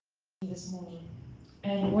this morning.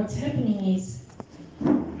 And what's happening is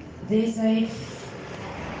there's a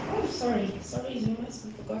sorry, Zumas,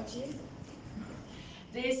 we forgot you.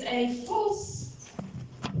 There's a false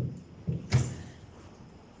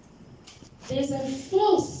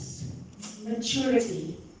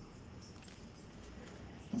maturity.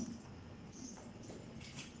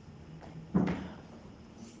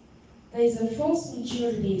 There's a false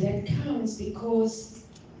maturity that comes because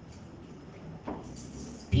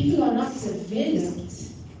people are not developed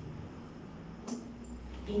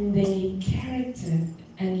in their character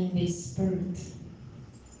and in their spirit.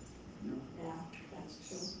 Yeah, that's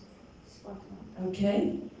true. Spot on.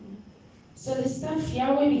 Okay? So the stuff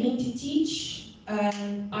Yahweh began to teach,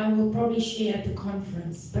 I will probably share at the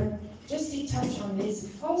conference. But just to touch on this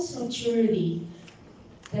false maturity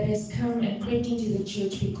that has come and crept into the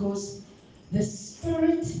church because the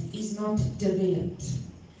spirit is not developed.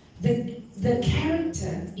 The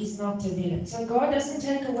character is not developed. So God doesn't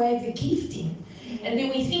take away the gifting. And then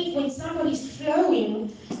we think when somebody's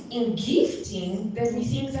flowing in gifting, that we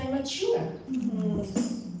think they're mature.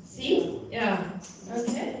 See? Yeah.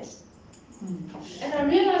 Okay. And I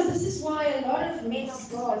realize this is why a lot of men of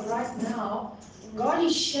God right now, God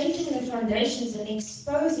is shaking the foundations and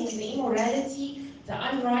exposing the immorality, the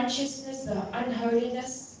unrighteousness, the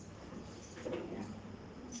unholiness.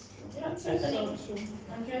 Yeah, it's happening.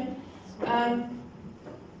 Okay? And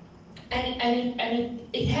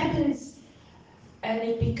it happens and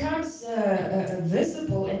it becomes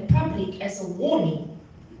visible and public as a warning.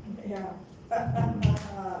 Yeah.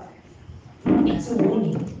 It's a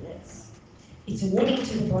warning. Yes. It's a warning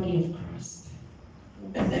to the body of Christ.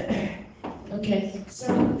 Okay,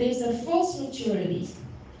 so there's a false maturity.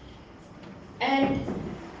 And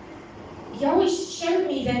Yahweh showed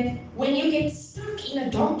me that when you get stuck in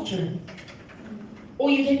a doctrine, or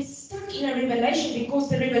you get stuck in a revelation because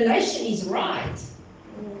the revelation is right,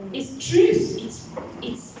 it's truth,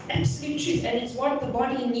 it's absolute truth, and it's what the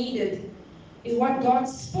body needed, is what God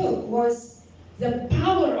spoke, was the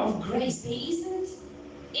power of grace. There isn't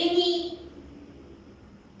any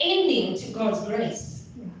ending to God's grace.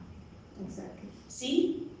 Yeah, exactly.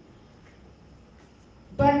 See?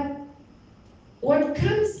 But what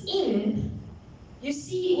comes in, you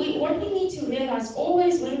see, what we need to realize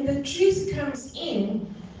always when the truth comes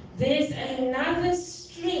in, there's another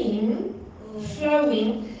stream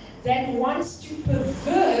flowing that wants to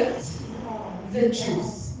pervert the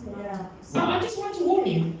truth. Yeah. So I just want to warn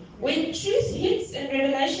you, when truth hits and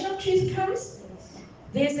revelation of truth comes,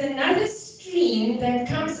 there's another stream that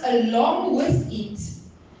comes along with it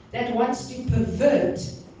that wants to pervert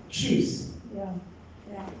truth. Yeah.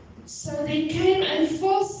 Yeah. So there came a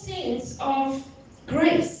false sense of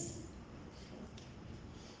grace.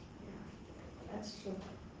 That's true.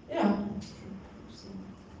 Yeah.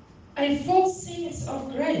 A false sense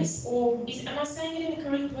of grace. Or am I saying it in the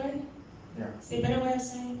correct way? Yeah. Is there a better way of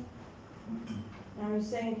saying it? I'm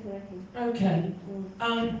saying correctly. Okay.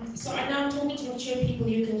 So I know I'm talking to mature people,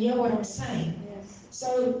 you can hear what I'm saying. Yes.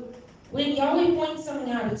 So when Yahweh points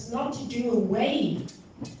something out, it's not to do away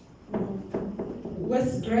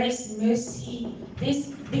with grace, mercy,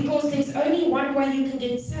 because there's only one way you can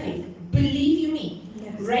get saved. Believe you me.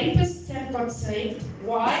 Yes. Rapists have got saved.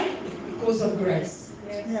 Why? Because of grace.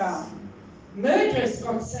 Yes. Yeah. Murderers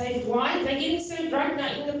got saved. Why? They're getting saved right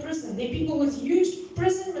now in the prison. There are people with huge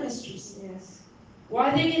prison ministries. Yes.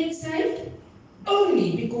 Why are they getting saved?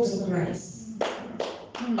 Only because of grace.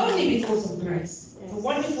 Only because of grace. Yes. The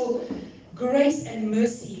wonderful grace and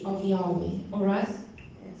mercy of Yahweh. Alright?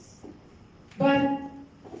 Yes. But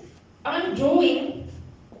I'm drawing,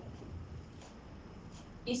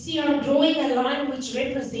 you see, I'm drawing a line which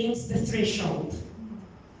represents the threshold.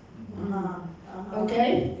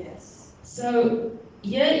 Okay? Yes. So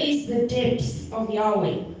here is the depth of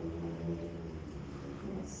Yahweh.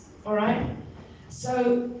 Yes. Alright?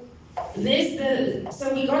 So there's the,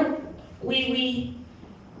 so we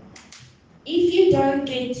if you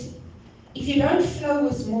don't flow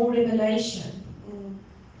with more revelation,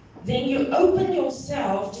 then you open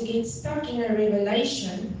yourself to get stuck in a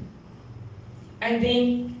revelation, and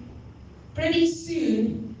then pretty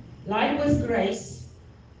soon, like with grace,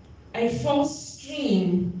 a false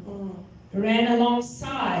stream ran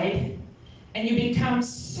alongside, and you become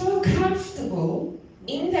so comfortable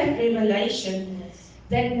in that revelation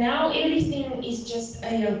that now everything is just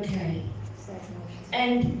a-okay.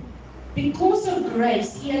 And because of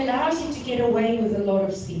grace, He allows you to get away with a lot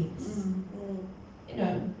of things. You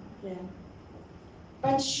know. Yeah.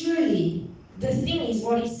 But surely, the thing is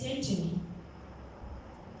what He said to me.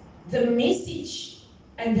 The message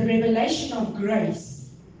and the revelation of grace.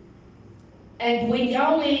 And when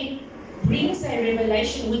Yahweh brings a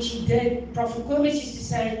revelation, which he did. Prophet Kovich used to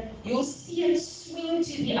say, you'll see it swing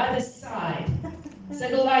to the other side. So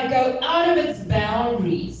it'll like go out of its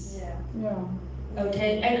boundaries.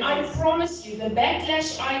 Okay, and I promise you, the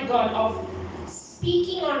backlash I got of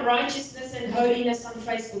speaking on righteousness and holiness on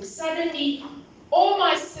Facebook, suddenly all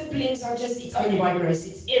my siblings are just, it's only by grace,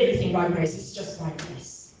 it's everything by grace, it's just by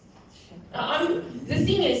grace. Now, the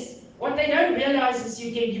thing is, what they don't realize is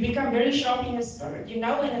you become very sharp in the spirit. You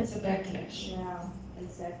know when it's a backlash. Yeah,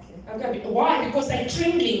 exactly. Okay, why? Because they're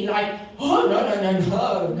trembling, like, oh,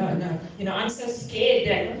 no. You know, I'm so scared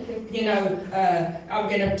that, you know, I'm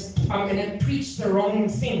gonna preach the wrong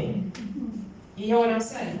thing. You hear what I'm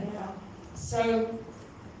saying? Yeah.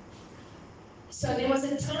 So there was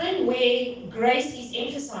a time where grace is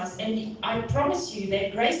emphasized, and I promise you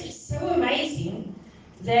that grace is so amazing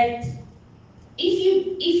that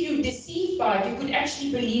if you deceived by it, you could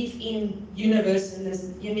actually believe in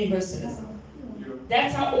universalism.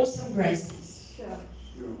 That's how awesome grace is. Sure.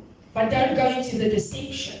 But don't go into the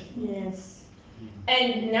deception. Yes.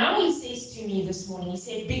 And now he says to me this morning, he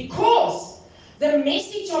said, because the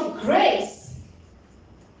message of grace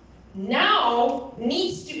now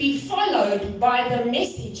needs to be followed by the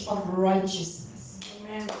message of righteousness.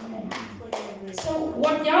 Amen. So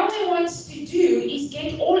what Yahweh wants to do is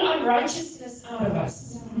get all unrighteousness out of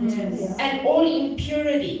us. Yes. And all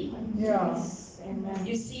impurity. Yes. Amen.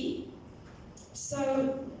 You see?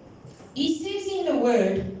 So he says in the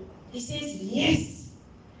word, he says, yes.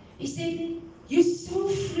 He said, you're so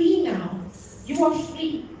free now. You are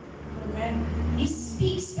free. Amen. He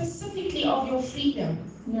speaks specifically of your freedom.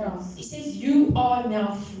 Yes. He says, you are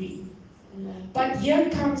now free. Amen. But here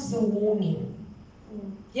comes the warning.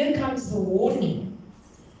 Here comes the warning.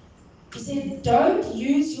 He said, don't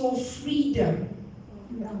use your freedom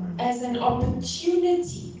as an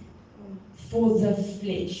opportunity for the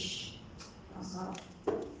flesh.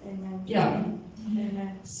 Amen. Yeah.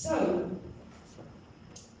 Amen. So,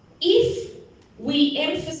 if we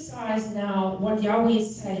emphasize now what Yahweh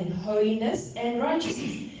is saying, holiness and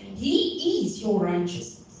righteousness, He is your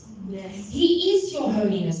righteousness. Yes. He is your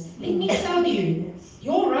holiness. Let me tell you, Yes.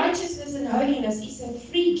 your righteousness and holiness is a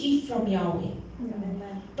free gift from Yahweh.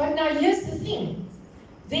 Amen. But now here's the thing.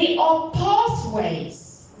 There are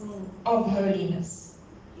pathways of holiness.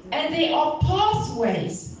 And there are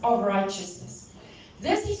pathways of righteousness.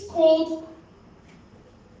 This is called,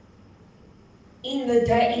 in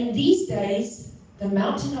these days, the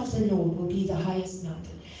mountain of the Lord will be the highest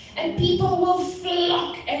mountain. And people will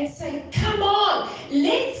flock and say, come on,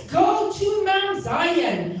 let's go to Mount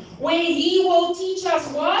Zion, where He will teach us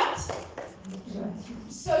what?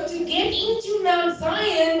 So to get into Mount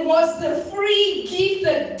Zion was the free gift.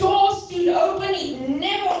 The door stood open, it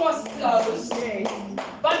never was closed.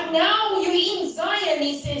 But now you're in Zion,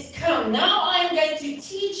 He says, come, now I'm going to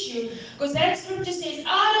teach you. Because that scripture says,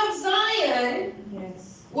 out of Zion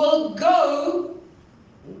will go,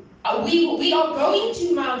 we are going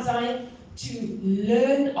to Mount Zion to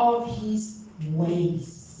learn of His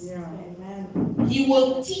ways. Amen. He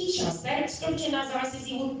will teach us. That scripture in Isaiah says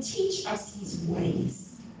He will teach us His ways.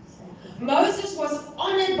 Moses was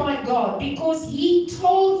honored by God because he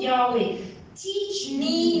told Yahweh, teach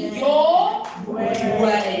me your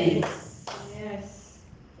ways. Yes.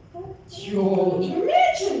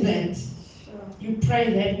 Imagine that. Sure. You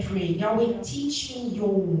pray that prayer. Yahweh, teach me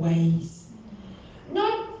your ways.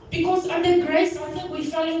 Not because under grace, I think we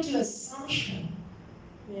fell into assumption.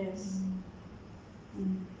 Yes.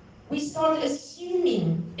 We start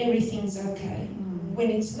assuming everything's okay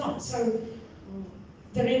when it's not. So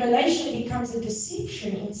the revelation becomes a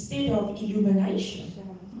deception instead of illumination.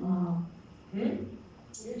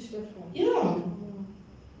 Huge difference. Yeah.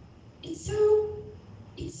 It's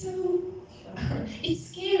it's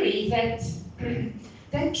scary that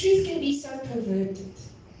that truth can be so perverted.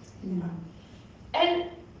 And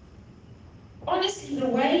honestly, the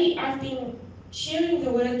way I've been sharing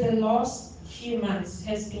the word the last few months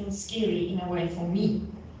has been scary in a way for me.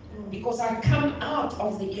 Because I come out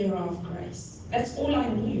of the era of grace. That's all I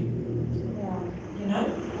knew. You know?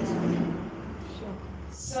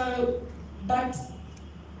 So, but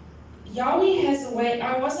Yahweh has a way.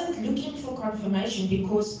 I wasn't looking for confirmation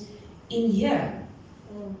because in here,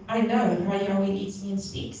 I know how Yahweh leads me and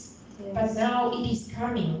speaks. But now it is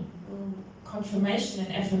coming. Confirmation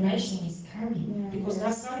and affirmation is coming. Because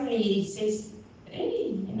now suddenly He says, hey,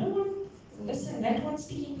 you know what? Listen, that one's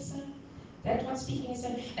speaking the same. That one's speaking the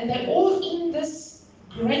same. And they're all in this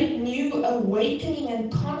great new awakening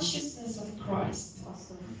and consciousness of Christ.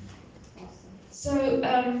 Awesome.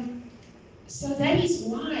 So that is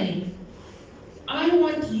why I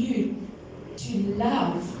want you to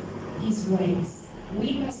love His ways.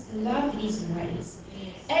 We must love His ways.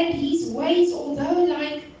 Yes. And His ways,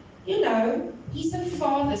 although He's a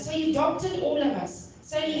father, so He adopted all of us.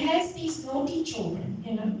 So He has these naughty children.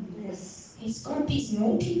 Yes. He's got these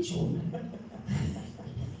naughty children.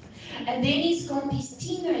 And then He's got these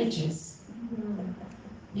teenagers.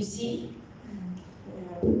 You see?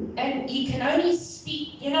 Yeah. And He can only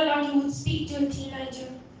speak, like He would speak to a teenager.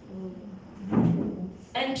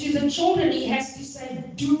 And to the children, He has to say,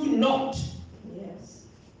 do not. Yes.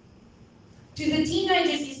 To the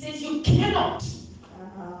teenagers, He says, you cannot.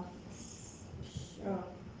 Sure.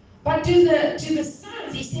 But to the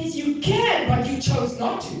sons, He says, you can, but you chose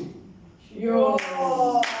not to. Yo.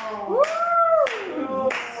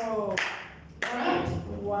 Right?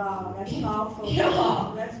 Wow, that's powerful.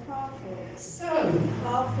 Yeah. That's powerful. So,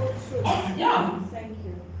 Powerful truth. yeah. Thank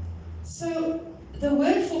you. So, the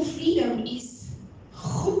word for freedom is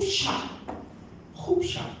chupsha.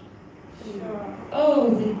 Chupsha. Sure.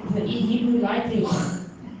 Oh, the Hebrew like the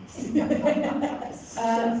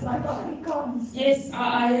That's like Afrikaans. Yes,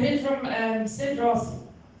 I heard it from Sid Ross.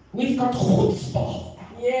 We've got chutzpah.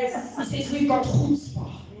 Yes. He says we've got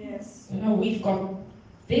chutzpah. Yes. We've got.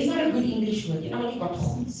 There's not a good English word. When you've got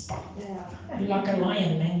chutzpah. Yeah. You're like a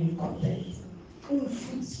lion, man. You've got that.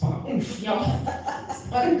 Chutzpah. Oof, yeah. It's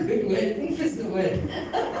not a good word. Oof is the word.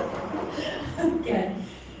 Okay.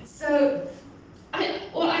 So,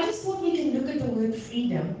 I just thought we can look at the word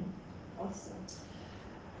freedom. Awesome.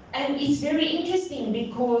 And it's very interesting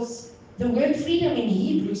because the word freedom in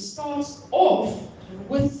Hebrew starts off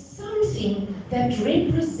with something that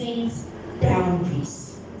represents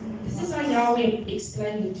boundaries. This is how Yahweh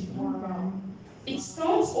explained it to me. Wow. It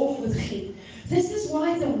starts off with chet. This is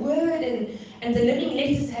why the word and the living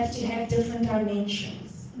letters have to have different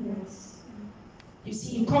dimensions. Yes. You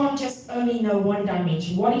see, you can't just only know one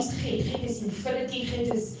dimension. What is chet? Chet is infinity, chet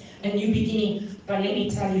is a new beginning. But let me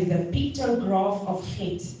tell you, the pictograph of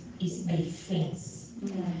chet is a fence.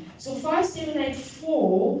 So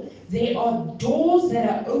 5784, there are doors that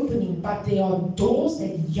are opening, but there are doors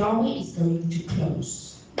that Yahweh is going to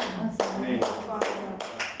close.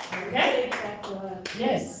 Okay?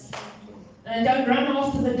 Yes. And don't run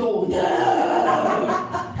after the door.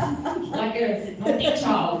 Like a naughty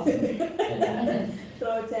child.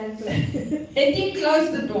 Throw a tantrum. And then close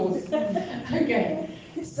the doors. Okay.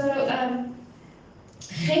 So,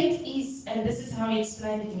 chet is, and this is how he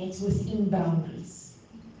explained it to me, it's within boundaries.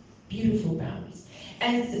 Beautiful boundaries.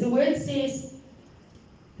 And the word says,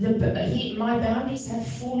 my boundaries have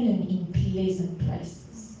fallen in pleasant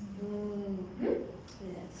places.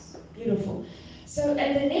 Yes. Beautiful. So,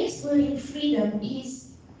 and the next word in freedom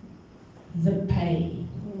is the pay,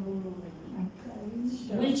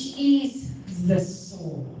 which is the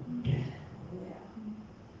sword. Yeah.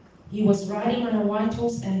 He was riding on a white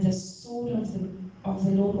horse, and the sword of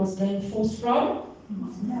the Lord was going forth from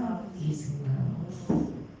his mouth.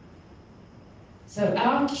 So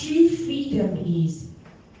our true freedom is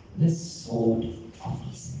the sword of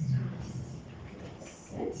his mouth.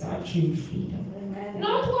 That's our true freedom.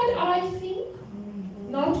 Not what I think,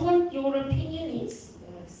 not what your opinion is.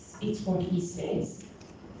 Yes. It's what he says.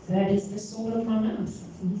 That is the sword of my mouth.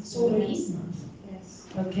 Sword of his mouth. Yes.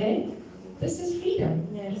 Okay? This is freedom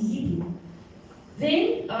Yes. in Hebrew.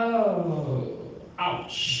 Then,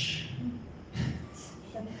 ouch.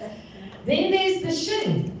 Then there's the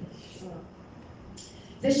shin.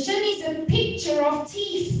 The shin is a picture of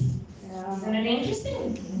teeth. Yeah. Isn't it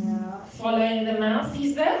interesting? Yeah. Following the mouth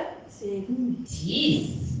is the See.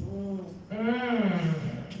 teeth.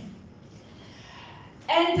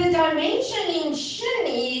 And the dimension in shin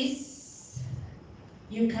is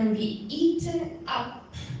you can be eaten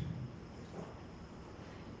up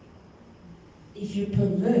if you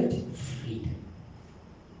pervert freedom.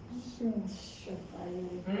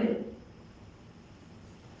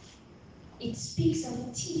 It speaks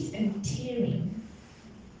of teeth and tearing.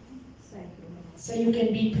 So you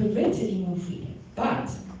can be perverted in your freedom. But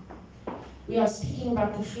we are speaking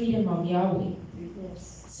about the freedom of Yahweh.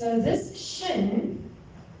 Yes. So this shin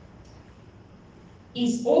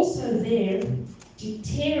is also there to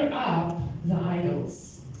tear up the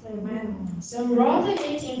idols. Amen. So rather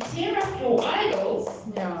let him tear up your idols,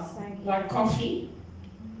 like coffee.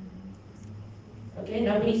 Okay,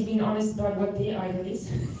 nobody's been honest about what their idol is.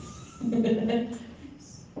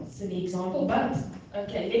 Silly example, but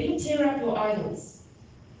okay, let him tear up your idols.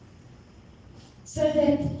 So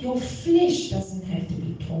that your flesh doesn't have to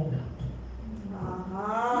be torn up.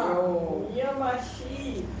 You're my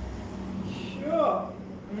sheep. Sure.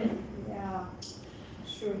 Yeah.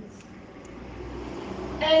 Truth.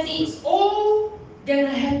 And it's all gonna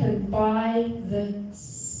happen by the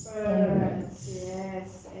spirits.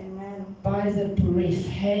 Yes. Amen. By the breath.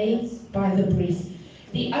 Hay, Yes. by the breath.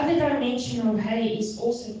 The other dimension of hay is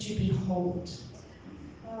also to behold.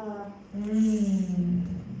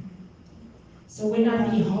 So when I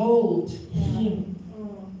behold Him,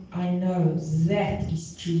 I know that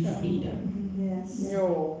is true freedom. Yes.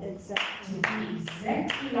 No. Exactly. To be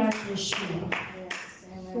exactly like Yeshua. Yes.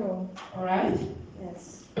 Amen. Sure. Alright?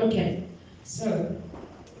 Yes. Okay. So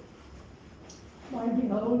By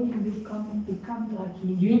beholding, we become like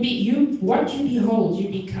Him. what you behold, you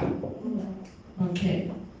become.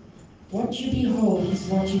 Okay. What you behold is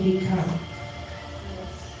what you become.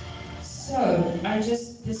 Yes. So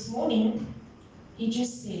this morning, he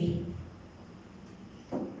just said,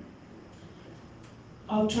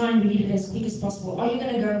 I'll try and read it as quick as possible. Are you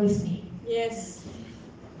going to go with me? Yes.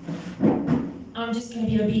 I'm just going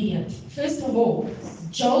to be obedient. First of all,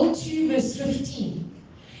 Joel 2 verse 15.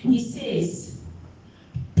 He says,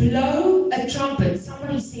 blow a trumpet.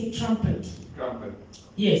 Somebody say trumpet. Trumpet.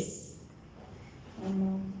 Yes.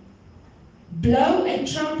 Blow a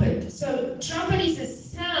trumpet. So trumpet is a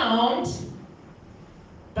sound,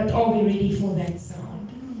 but are we ready for that sound?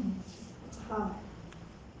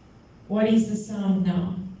 What is the sound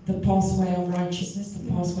now? The pathway of righteousness, the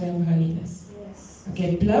pathway of holiness. Yes.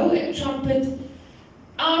 Okay, blow a trumpet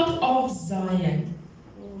out of Zion.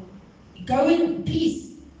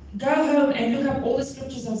 Please, go home and look up all the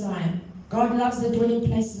scriptures of Zion. God loves the dwelling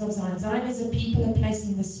places of Zion. Zion is a people, a place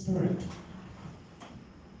in the spirit.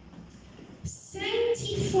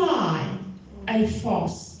 Sanctify a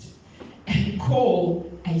fast and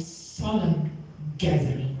call a solemn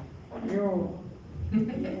gathering. No.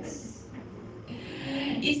 Yes.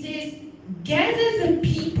 It says, gather the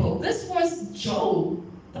people. This was Joel,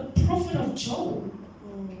 the prophet of Joel.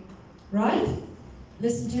 Right?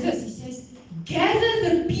 Listen to this. He says, gather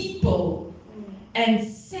the people and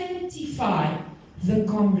sanctify the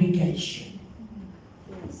congregation.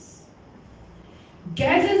 Yes.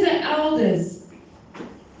 Gather the elders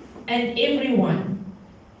and everyone.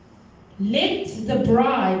 Let the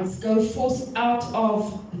brides go forth out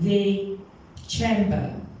of their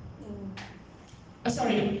chamber.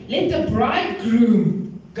 Let the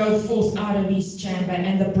bridegroom go forth out of his chamber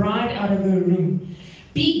and the bride out of her room.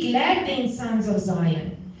 Be glad then, sons of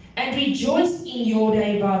Zion, and rejoice in your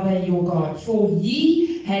day by your God, for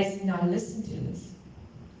he has, now listen to this.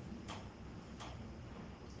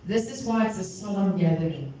 This is why it's a solemn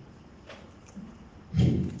gathering.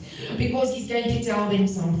 Because he's going to tell them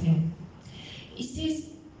something. He says,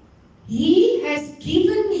 he has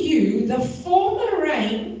given you the former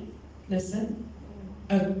rain, listen,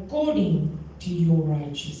 according to your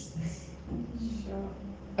righteousness.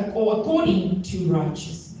 Or according to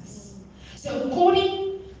righteousness. So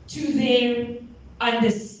according to their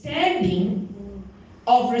understanding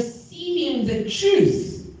of receiving the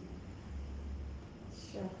truth,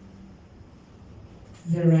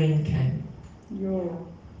 the rain came.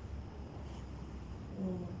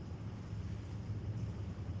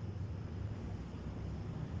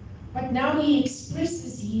 But now he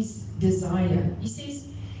expresses his desire. He says,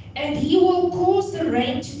 and he will cause the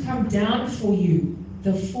rain to come down for you,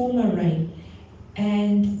 the former rain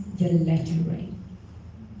and the latter rain.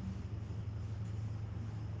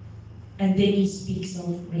 And then he speaks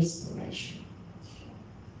of restoration.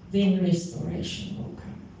 Then restoration will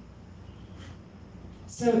come.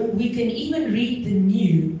 So we can even read the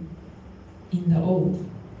new in the old.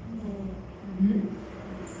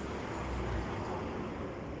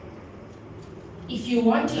 If you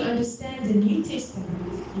want to understand the New Testament,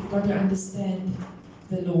 you've got to understand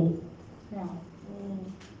the law. Yeah.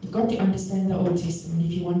 You've got to understand the Old Testament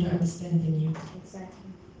if you want to understand the New.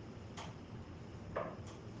 Exactly.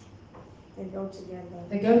 They go together.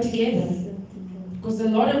 They go together. Because a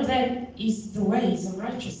lot of that is the ways of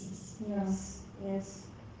righteousness. Yes. Yes.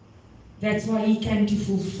 That's why he came to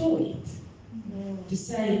fulfill it. To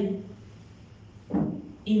say,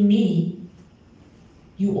 in me,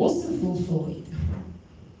 you also fulfill it.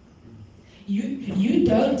 You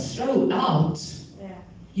don't throw out. Yeah.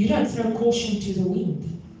 You don't throw caution to the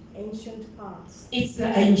wind. Ancient paths. It's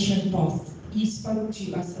the ancient path. He spoke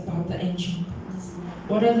to us about the ancient paths.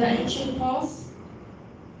 What are the ancient paths?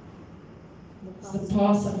 It's the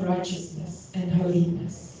path of righteousness and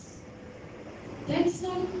holiness. That's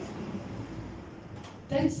not,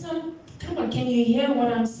 come on, can you hear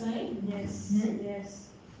what I'm saying? Yes, yes.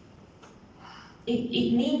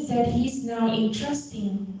 It means that he's now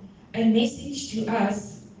entrusting a message to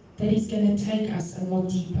us that is going to take us a lot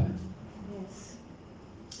deeper. Yes.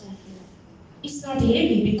 Thank you. It's not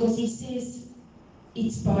heavy because he says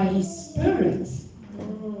it's by his spirit.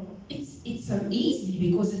 It's it's so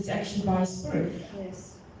easy because it's actually by Spirit.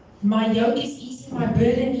 Yes. My yoke is easy, my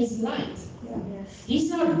burden is light. Yes. He's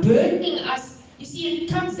not burdening us. You see, it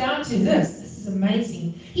comes down to this. This is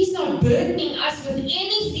amazing. He's not burdening us with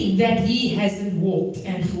anything that he hasn't walked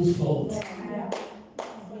and fulfilled. Yeah.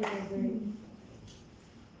 I agree.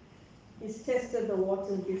 He's tested the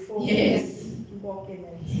waters before Yes. we walk in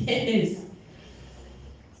it. Yes.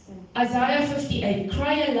 So, Isaiah 58,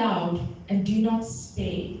 cry aloud and do not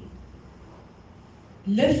spare.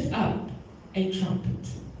 Lift up a trumpet.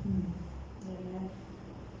 amen.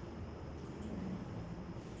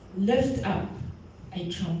 Lift up a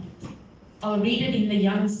trumpet. I'll read it in the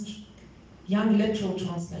Young Literal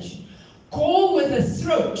Translation. Call with a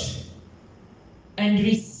throat and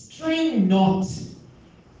restrain not.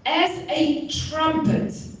 As a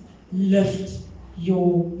trumpet, lift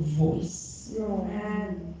your voice.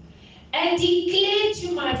 Amen. And declare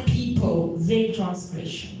to my people their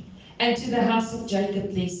transgression, and to the house of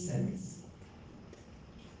Jacob their sins.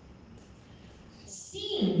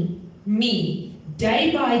 Seeing me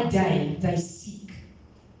day by day they seek,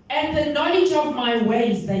 and the knowledge of my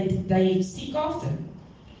ways they seek after.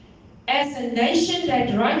 As a nation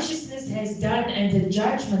that righteousness has done and the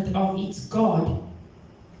judgment of its God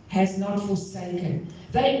has not forsaken.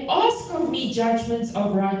 They ask of me judgments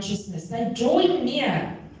of righteousness. They draw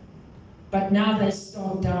near, but now they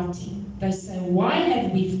start doubting. They say, why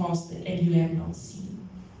have we fasted and you have not seen?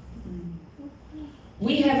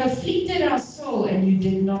 We have afflicted our soul and you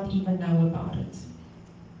did not even know about it.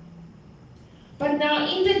 But now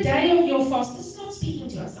in the day of your fast, this is not speaking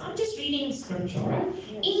to us, I'm just reading scripture, right?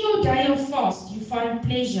 Yes. In your day of fast, you find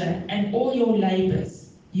pleasure, and all your labors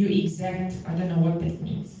you exact. I don't know what that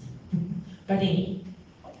means. But anyway,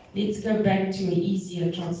 let's go back to an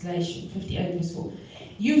easier translation, 58 verse 4.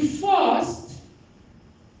 You fast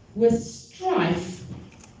with strife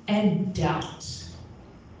and doubt.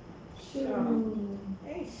 Sure.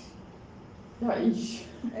 Eish. Ja, ich.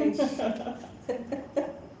 Eish.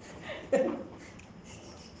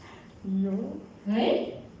 Jo.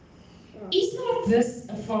 Right? Sure. Is not this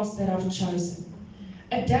a fast that I've chosen?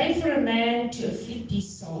 A day for a man to afflict his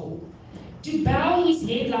soul, to bow his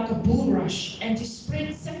head like a bulrush, and to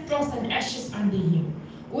spread sackcloth and ashes under him.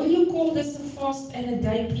 Will you call this a fast and a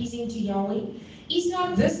day pleasing to Yahweh? Is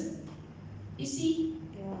not this, you see,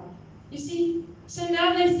 Yeah. you see? So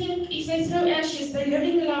now they think if they throw ashes, they're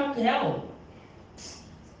living like hell.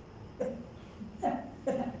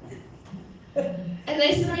 And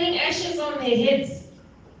they're throwing ashes on their heads.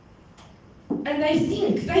 And they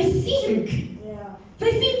think Yeah.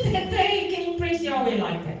 that they can impress Yahweh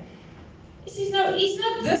like that. He says, no, is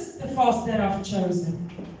not this the fast that I've chosen?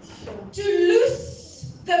 Sure. To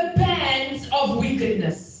loose the bands of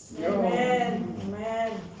wickedness. Amen.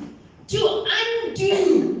 Amen. To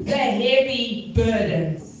undo the heavy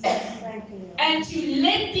burdens. Thank you. And to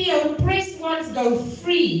let the oppressed ones go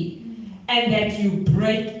free. And that you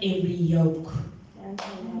break every yoke. Thank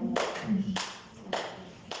you.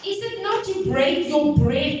 Is it not to break your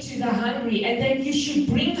bread to the hungry, and that you should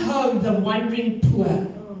bring home the wandering poor?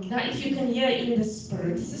 Now, if you can hear in the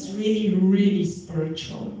spirit, this is really, really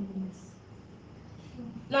spiritual.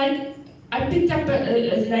 Like, I picked up a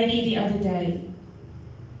lady the other day,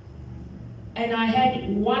 and I had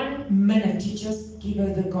 1 minute to just give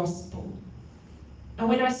her the gospel. And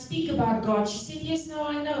when I speak about God, she said, yes, no,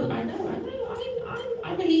 I know,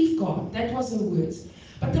 I believe God. That was her words.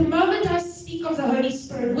 But the moment I speak of the Holy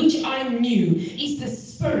Spirit, which I knew is the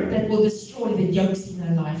Spirit that will destroy the yokes in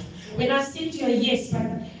her life. When I said to her, yes,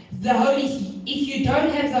 but if you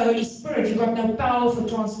don't have the Holy Spirit, you've got no power for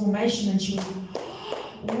transformation. And she was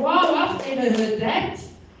like, wow, I've never heard that.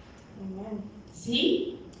 Amen.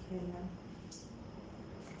 See? Amen.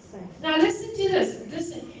 Now listen to this.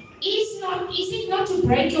 Listen. Is it not to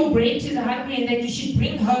break your bread to the hungry, and that you should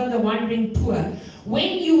bring home the wandering poor?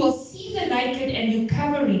 When you will see the naked and you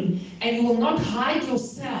covering, and you will not hide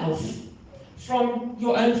yourself from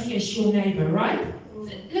your own flesh, your neighbor, right?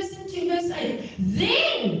 Listen to verse 8.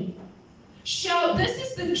 Then this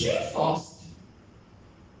is the true fast.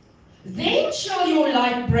 Then shall your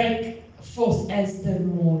light break forth as the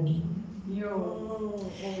morning.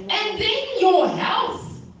 And then your health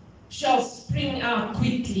shall spring out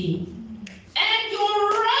quickly, and your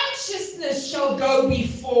righteousness shall go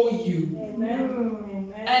before you.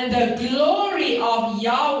 Amen. And the glory of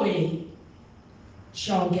Yahweh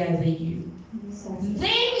shall gather you.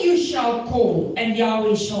 Then you shall call, and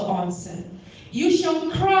Yahweh shall answer. You shall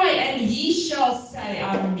cry, and he shall say,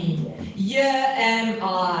 Amen. Here am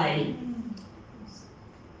I.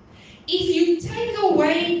 If you take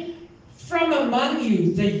away from among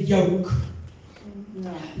you the yoke,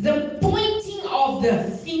 No. The pointing of the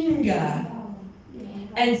finger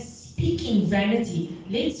and speaking vanity.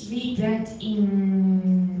 Let's read that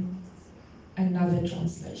in another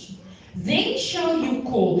translation. Then shall you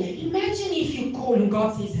call. Imagine if you call and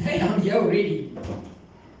God says, hey, I'm here already.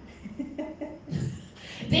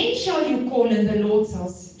 Then shall you call and the Lord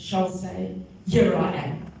shall say, here I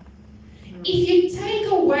am. If you take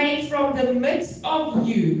away from the midst of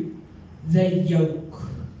you the yoke.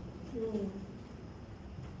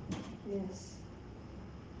 Yes.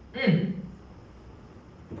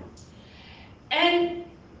 And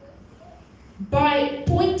by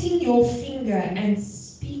pointing your finger and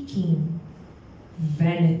speaking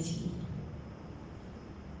vanity.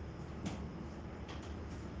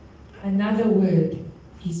 Another word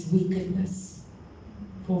is wickedness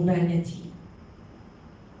for vanity.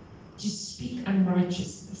 To speak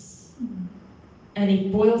unrighteousness. And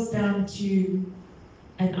it boils down to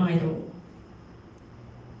an idol.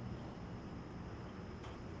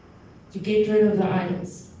 To get rid of the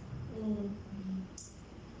idols.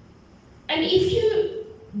 And if you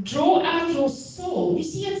draw out your soul, you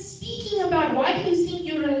see it's speaking about why do you think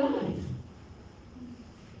you're alive?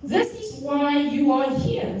 This is why you are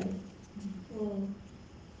here.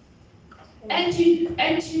 And to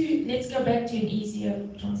let's go back to an easier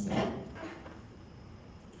translation.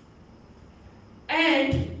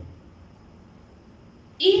 And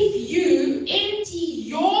if you empty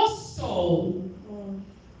your soul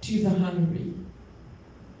to the hungry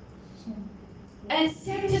and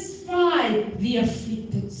satisfy the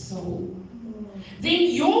afflicted soul, then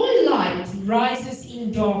your light rises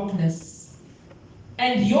in darkness,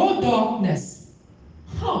 and your darkness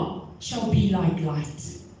shall be like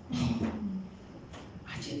light.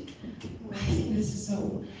 I think this is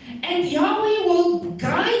so. And Yahweh will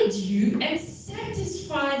guide you and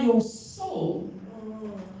satisfy your soul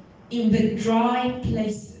in the dry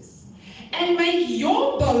places, and make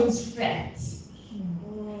your bones fat.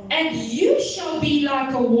 And you shall be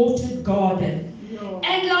like a watered garden,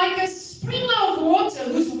 and like a spring of water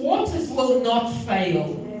whose waters will not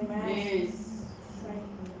fail. Yes.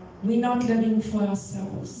 We're not living for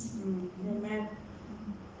ourselves. Amen.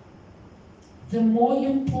 The more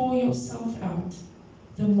you pour yourself out,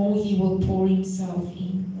 the more He will pour Himself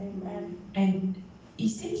in. Amen. And He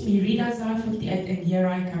said to me, read Isaiah 58, and here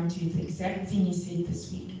I come to the exact thing He said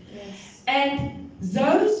this week. Yes. And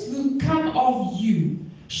those who come of you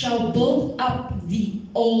shall build up the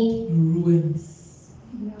old ruins,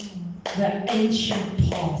 the ancient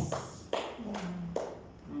paths.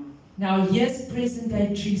 Now here's present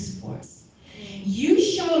day truth for us. You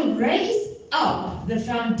shall raise up the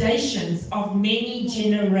foundations of many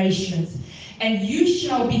generations, and you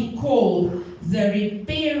shall be called the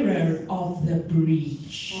repairer of the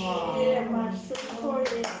breach.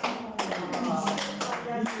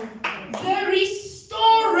 The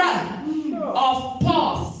restorer of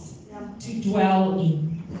paths to dwell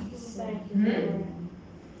in.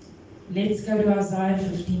 Let's go to Isaiah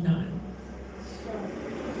 59.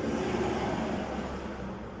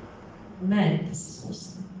 Man, this is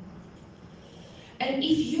awesome. And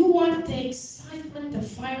if you want the excitement, the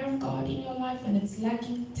fire of God in your life, and it's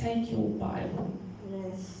lacking, take your Bible.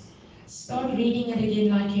 Yes. Start reading it again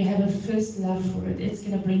like you have a first love for it. It's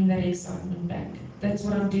going to bring that excitement back. That's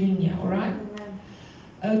what I'm doing here, alright?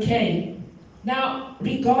 Okay. Now,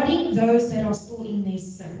 regarding those that are still in their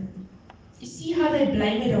sin, you see how they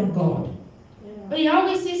blame it on God. But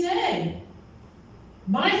Yahweh says, hey,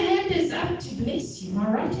 my hand is up to bless you. My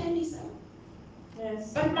right hand is up.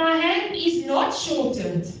 Yes. But my hand is not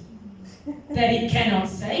shortened that it cannot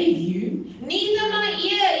save you, neither my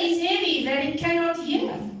ear is heavy that it cannot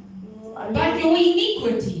hear. But your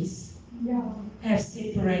iniquities have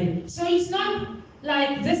separated. So it's not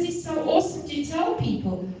like this is so awesome to tell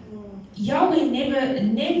people. Yahweh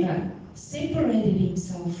never separated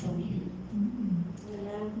Himself from you.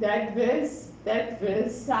 That verse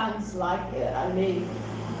sounds like a leg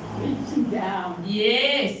reaching down.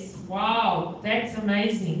 Yes, wow, that's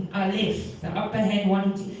amazing. Aleph, the upper hand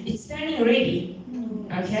wanting to, it's standing ready.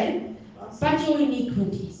 Okay? But your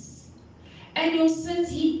iniquities and your sins,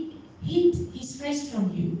 He hid His face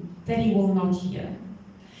from you, that He will not hear.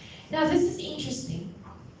 Now this is interesting.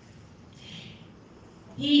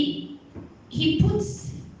 He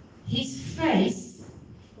puts His face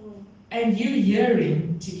and you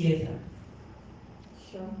hearing together.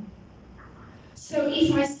 Sure. So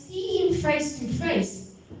if I see Him face to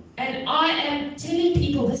face, and I am telling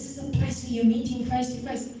people this is a place where you're meeting face to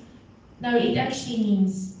face, no, it actually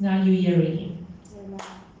means now you're hearing Him. Amen.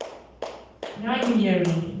 Now you're hearing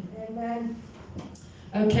Him. Amen.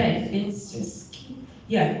 Okay, let's just keep.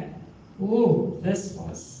 Yeah. Oh, this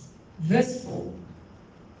was. This fall.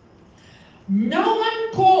 No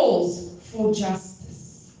one calls for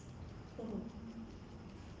justice.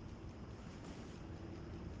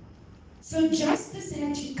 So justice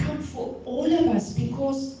had to come for all of us,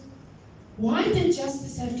 because why did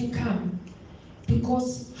justice have to come?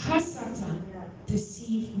 Because Hasatan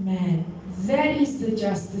deceived man. That is the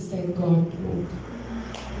justice that God brought.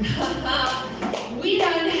 We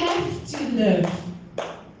don't have to live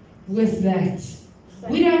with that.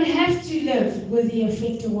 We don't have to live with the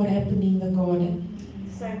effect of what happened in the garden.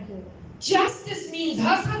 Thank you. Justice means,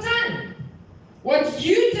 Hasatan, what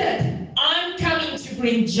you did, I'm coming to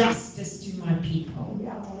bring justice to my people.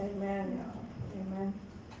 Yeah, amen. Yeah. Amen.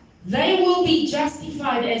 They will be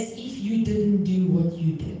justified as if you didn't do what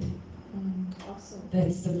you did. Awesome.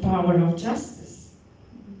 That's the power of justice.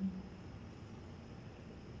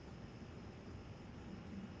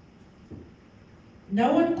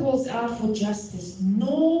 No one calls out for justice,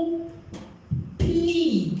 nor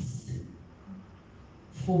pleads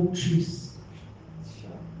for truth.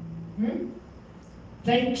 Sure.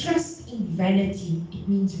 They trust in vanity. It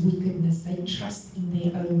means wickedness. They trust in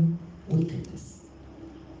their own wickedness.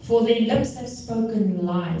 For their lips have spoken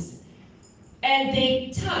lies, and their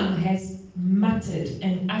tongue has muttered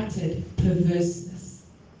and uttered perverseness.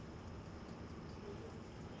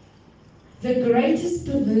 The greatest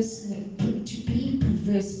perverseness, to be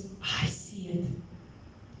perverse, I see it,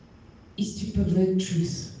 is to pervert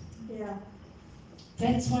truth. Yeah.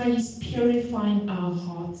 That's why He's purifying our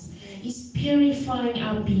hearts. He's purifying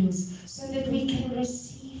our beings so that we can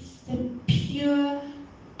receive the pure,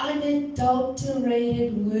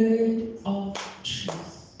 unadulterated word of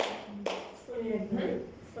truth. Fully agree.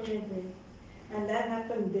 Fully agree. And that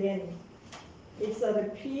happened then. It's a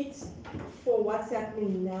repeat for what's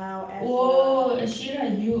happening now as well. Oh,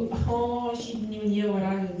 Ashira, she didn't even hear what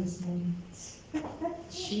I heard this morning.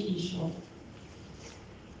 She is shocked.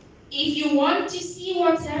 If you want to see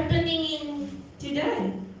what's happening in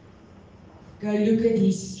today, go look at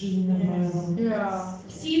history in the Bible. Yeah.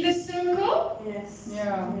 See the circle? Yes.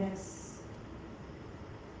 Yeah. Yes.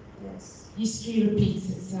 Yes. History repeats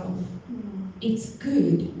itself. It's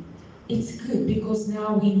good. It's good because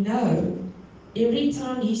now we know every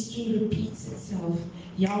time history repeats itself,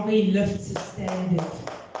 Yahweh lifts a standard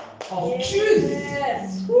of truth.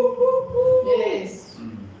 Yes. Woo, woo, woo. Yes.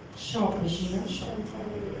 Sharp, Ashira, sharp. I'm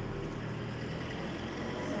telling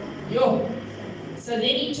you. Yo. So then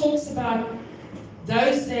he talks about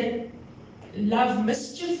those that love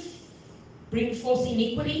mischief, bring forth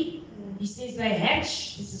iniquity. He says they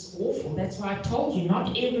hatch. This is awful. That's why I told you, not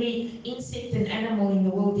every insect and animal in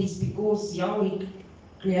the world is because Yahweh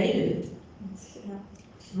created it.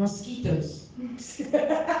 Mosquitoes,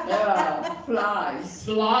 Yeah. Flies.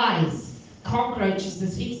 flies, cockroaches, the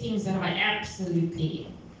three things that I absolutely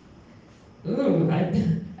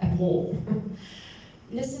I abhor.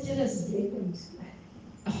 Listen to this.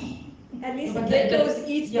 At least But the they- geckos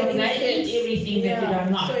eat Yeah, the they insects. eat everything that you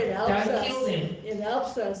don't like. So it helps Don't us. kill them. It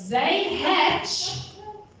helps us. They hatch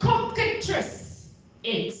cockatrice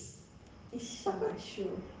eggs Sure.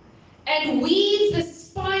 and weave the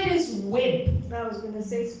spider's web. I was going to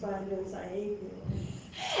say spiders. I hate them.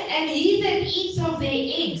 And he that eats of their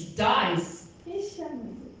eggs dies.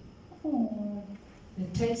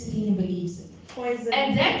 That takes it in and believes it. Poison.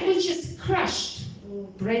 And that which is crushed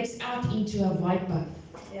breaks out into a viper.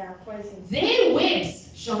 Yeah, poison. Their webs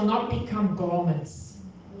shall not become garments.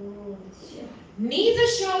 Neither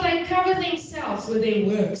shall they cover themselves with their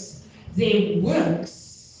works. Their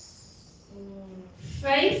works.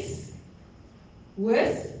 Faith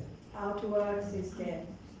with. Outworks is dead.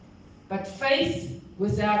 But faith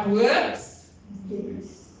without works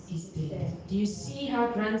Yes. is dead. Do you see how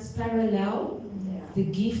it runs parallel? Yeah. The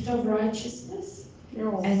gift of righteousness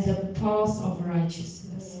Yes. and the path of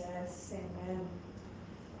righteousness. Yes, amen.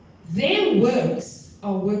 Their works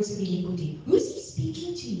are works of iniquity. Who's he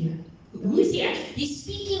speaking to here? Who is he? He's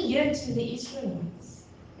speaking here to the Israelites.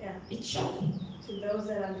 Yeah. It's shocking. To those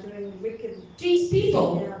that are doing wicked. To his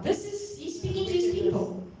people. Yeah. He's speaking to his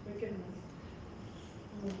people. Wickedness.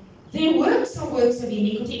 Their works are works of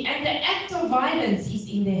iniquity, and the act of violence is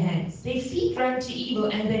in their hands. Their feet run to evil,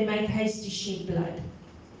 and they make haste to shed blood.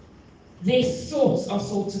 Their thoughts are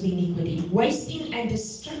thoughts of iniquity. Wasting and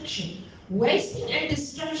destruction. Wasting and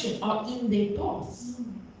destruction are in their paths.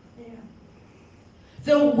 Yeah.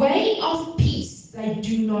 The way of peace they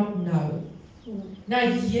do not know. Now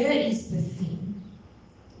here is the thing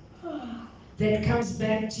that comes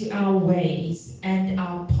back to our ways and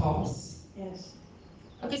our paths. Yes.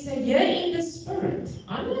 Okay, so here in the spirit,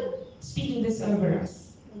 I'm not speaking this over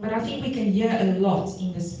us. But I think we can hear a lot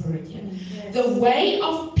in the Spirit here. Yes. The way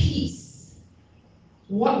of peace.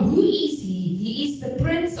 Who is he? He is the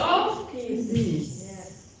Prince of Peace. Peace.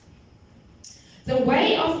 Yes. The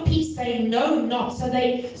way of peace they know not. So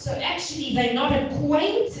actually they're not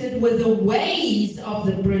acquainted with the ways of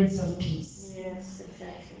the Prince of Peace. Yes,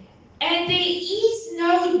 exactly. And there is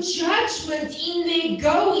no judgment in their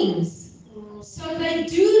goings. So they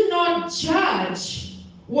do not judge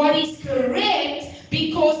what is correct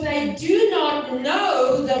because they do not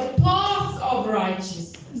know the path of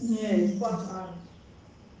righteousness. Yes. Spot on.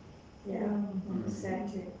 Yeah,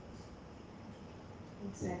 exactly.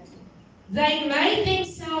 Exactly. They made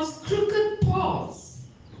themselves crooked paths,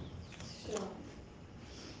 Sure.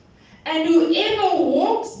 and whoever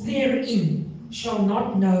walks therein shall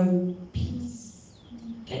not know peace.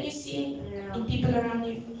 Can you see it Yeah. in people around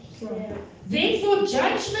you? Yeah. Therefore,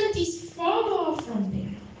 judgment is far from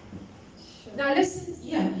them. Sure. Now listen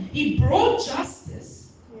here. He brought justice,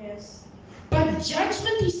 Yes. but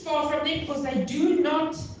judgment is far from them because they do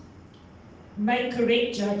not make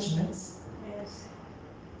correct judgments. Yes.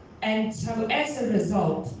 And so as a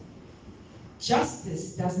result,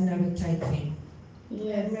 justice doesn't overtake them.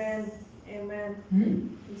 Yes. Amen. Amen. Hmm?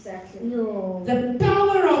 Exactly. No. The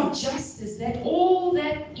power of justice, that all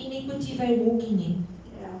that iniquity they're walking in,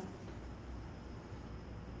 Yeah.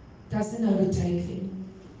 doesn't overtake them.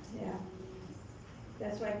 Yeah.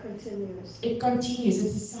 That's why it continues. It continues,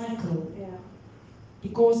 it's a cycle, Yeah.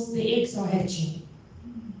 because the eggs are hatching.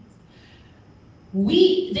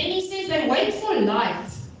 Then he says they wait for light.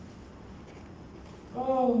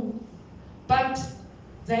 Oh, but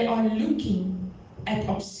they are looking at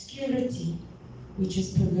obscurity, which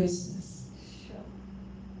is perverseness. Sure.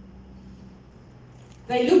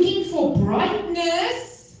 They're looking for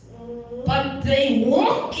brightness, but they're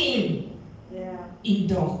walking Yeah. in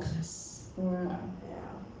darkness. Wow.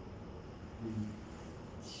 Yeah.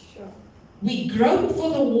 Sure. We grope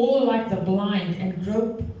for the wall like the blind, and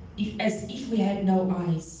grope as if we had no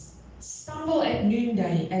eyes. Stumble at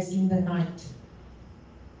noonday as in the night,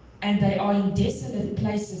 and they are in desolate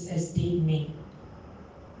places as dead men.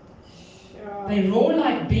 Sure. They roar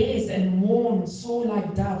like bears and mourn, soar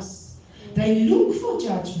like doves. They look for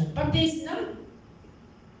judgment, but there's none.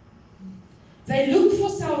 They look for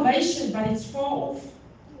salvation, but it's far off.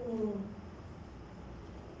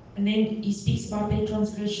 And then he speaks about their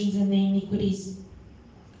transgressions and their iniquities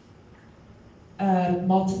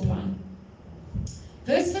multiplying.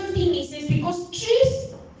 Verse 15, he says, because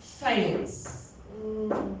truth fails.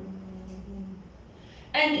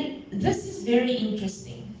 And this is very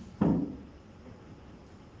interesting.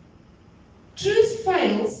 Truth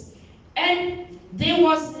fails, and there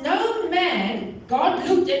was no man. God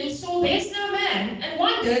looked and he saw there's no man, and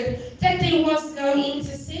wondered that there was no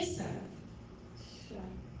intercessor. Sure.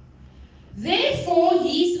 Therefore,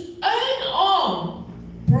 his own arm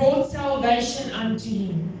brought salvation unto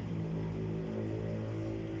him.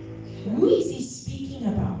 Who is he speaking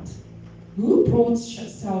about? Who brought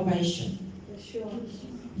salvation? Yeshua.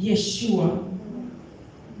 Yeshua.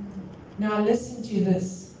 Now listen to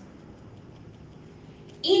this.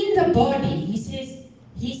 In the body, he says,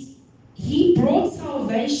 he brought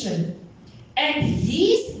salvation, and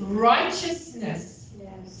his righteousness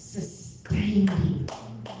Yes. sustained him.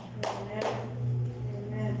 Amen.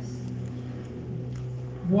 Amen.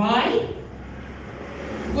 Why?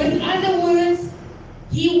 With other words,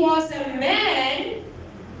 he was a man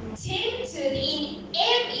tempted in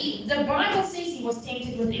every. The Bible says he was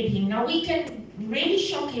tempted with everything. Now we can really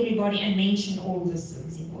shock everybody and mention all the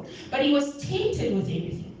sins involved, but he was tempted with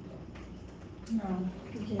everything. No.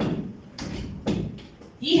 Okay.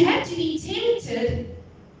 He had to be tempted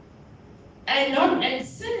and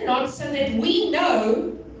sin not, so that we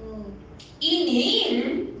know in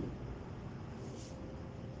him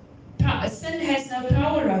sin has no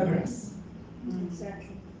power over us.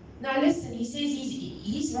 Exactly. Now listen, he says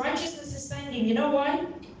his righteousness sustained him. You know why?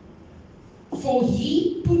 For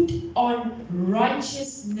he put on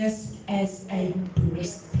righteousness as a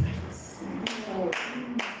breastplate.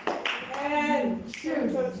 And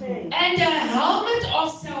And a helmet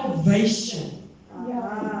of salvation.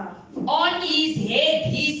 On his head,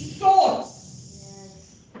 his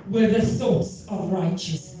thoughts were the thoughts of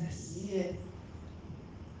righteousness. Yes.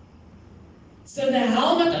 So the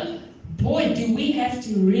helmet, boy, do we have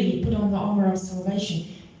to really put on the armor of salvation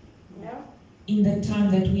in the time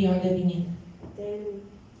that we are living in. Daily.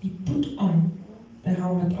 He put on the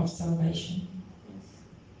helmet of salvation.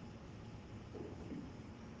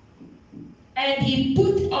 And he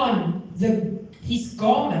put on his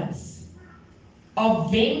garments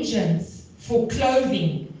of vengeance for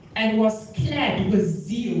clothing, and was clad with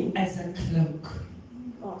zeal as a cloak.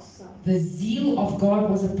 Awesome. The zeal of God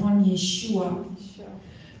was upon Yeshua Sure.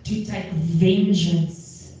 to take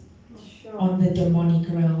vengeance Sure. on the demonic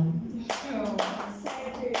realm. Sure.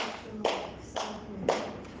 Thank you, Yeshua. Thank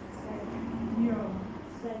you. Yeah.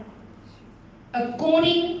 Thank you.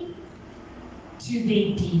 According to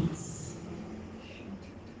their deeds.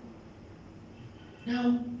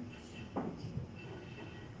 Now,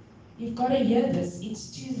 you've got to hear this.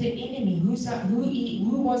 It's to the enemy.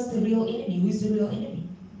 Who was the real enemy? Who's the real enemy?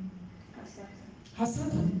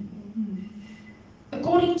 Hasatan.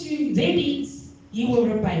 According to their deeds, he will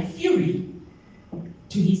repay fury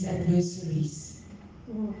to his adversaries.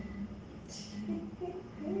 Mm.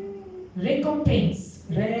 Recompense.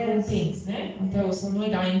 Recompense. Yes. Né? Onthou, ons sal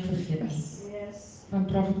nooit daai een vergeet nie. Yes. Van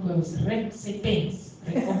Prophet Koos. Recompense.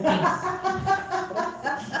 Recompense.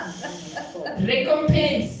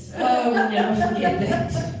 Recompense. Oh, we'll never forget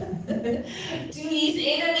that. To his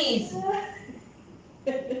enemies.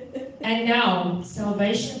 And now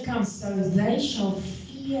salvation comes, so they shall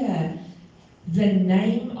fear the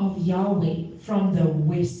name of Yahweh from the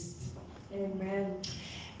west, Amen.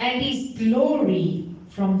 and his glory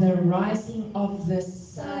from the rising of the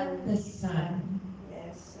sun. The sun.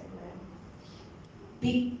 Yes. Amen.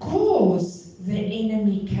 Because the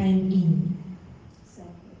enemy came in Thank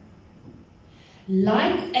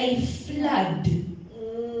like a flood,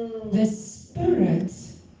 you. the spirit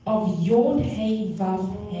of Yod He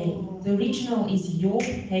Vav He. The original is Yod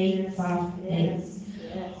He Vav He. Yes.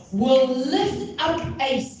 Yes. Will lift up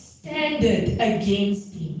a standard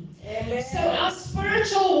against him. Amen. So our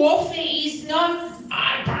spiritual warfare is not,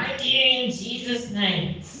 I bind you in Jesus'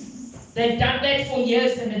 name. They've done that for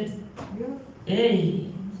years and it, hey,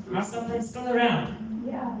 are something still around.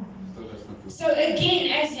 Yeah. So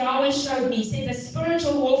again, as Yahweh showed me, he said the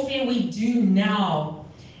spiritual warfare we do now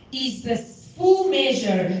is the full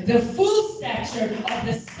measure, the full stature of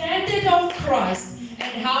the standard of Christ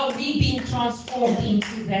and how we've been transformed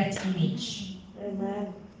into that image.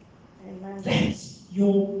 Amen. Amen. That's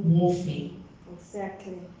your warfare.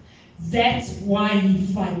 Exactly. That's why he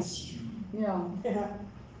fights you. Yeah. Yeah.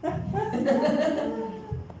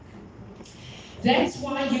 That's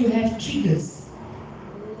why you have triggers.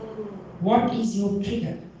 What is your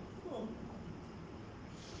trigger?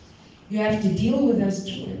 You have to deal with those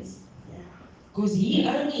triggers. Yeah. Because he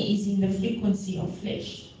only is in the frequency of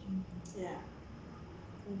flesh. Yeah.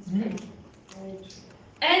 That's Hmm? right. Very true.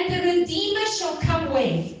 And the Redeemer shall come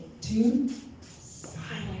where? To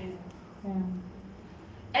Zion. Yeah.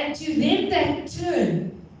 And to them that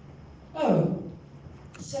turn. Oh,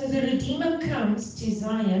 so the Redeemer comes to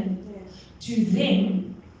Zion, Yes. to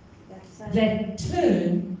them That's right. that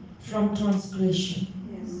turn from transgression.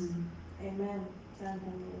 Yes. Amen. Thank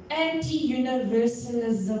you.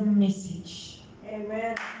 Anti-universalism message.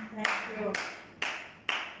 Amen. Thank you.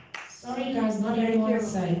 Sorry guys, not Thank everyone's you.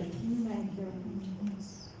 saved. Thank you.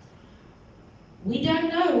 We don't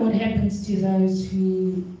know what happens to those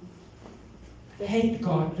who hate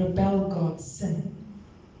God, rebel God, sin.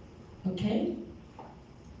 Okay?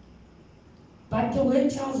 But the word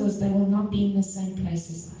tells us they will not be in the same place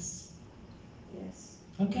as us. Yes.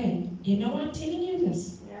 Okay, you know why I'm telling you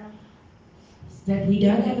this? Yeah. That we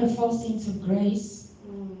don't have a false sense of grace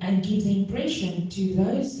Mm. and give the impression to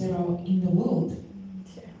those that are in the world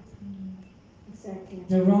Yeah. Exactly.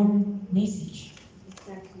 the wrong message.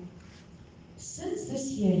 Exactly. Since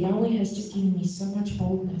this year, Yahweh has just given me so much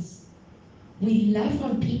boldness. We love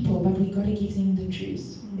on people, but we got to give them the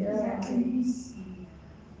truth. Exactly.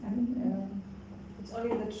 Yeah. It's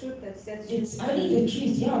only the truth that sets you It's free. only the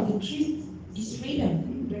truth. Yeah, the truth is freedom.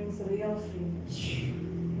 It brings real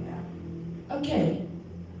freedom. Yeah. Okay.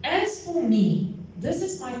 As for me, this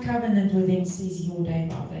is my covenant with them, says your day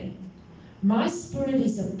by day. My spirit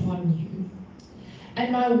is upon you,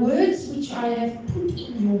 and my words which I have put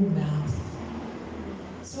in your mouth.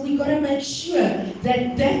 So we got to make sure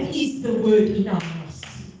that that is the word in our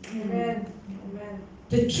mouth. Amen. Amen.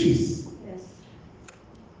 The truth. Yes.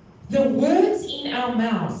 The words in our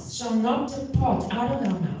mouths shall not depart out of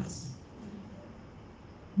our mouths,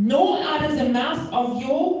 nor out of the mouth of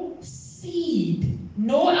your seed,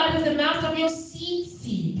 nor out of the mouth of your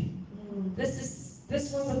seed. Mm.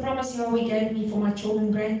 This was the promise Yahweh gave me for my children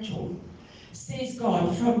and grandchildren. Says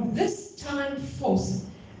God, from this time forth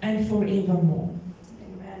and forevermore.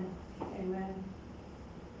 Amen. Amen.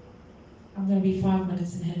 I'm going to be 5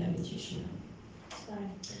 minutes and hand over to Yeshua.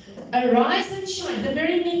 Fine. Arise and shine. The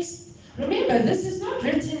very next. Remember, this is not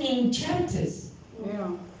written in chapters.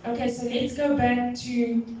 Yeah. Okay, so let's go back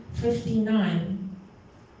to 59.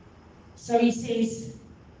 So he says,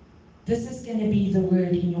 This is going to be the word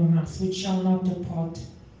in your mouth, which shall not depart.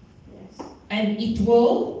 Yes. And it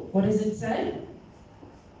will, what does it say?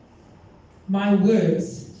 My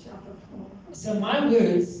words. Shall perform. So my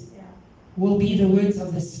words Yeah. will be the words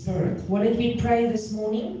of the Spirit. What did we pray this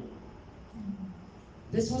morning?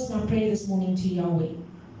 This was my prayer this morning to Yahweh.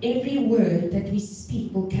 Every word that we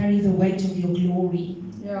speak will carry the weight of your glory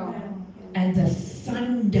Yeah. Amen. and the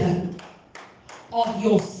thunder of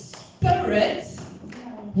your Spirit,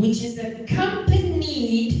 which is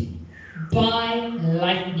accompanied by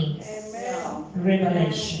lightnings. Amen.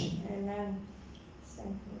 Revelation. Amen.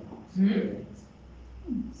 Thank Hmm? you.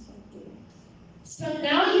 Thank you. So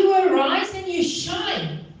now you arise and you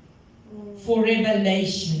shine for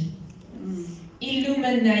revelation.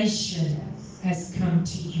 Illumination has come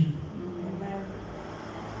to you. Amen.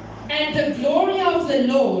 And the glory of the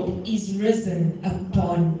Lord is risen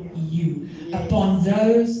upon you, upon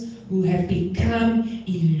those who have become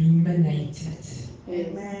illuminated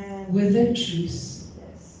Amen. with the truth.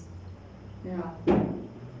 Yes. Yeah.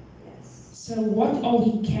 Yes. So what are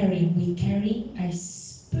we carrying? We carry a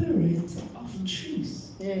spirit of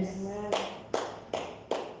truth. Yes. Amen.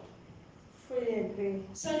 Fully agree.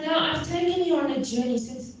 So now I've taken you on a journey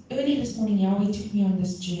since early this morning. Yahweh took me on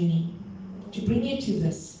this journey to bring you to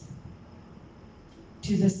this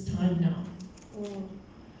time now.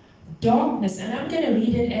 Darkness, and I'm going to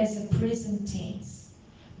read it as a present tense.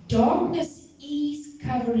 Darkness is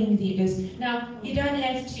covering the earth. Now, you don't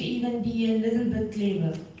have to even be a little bit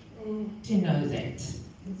clever to know that.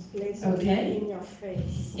 It's placed Okay. in your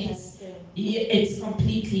face. It's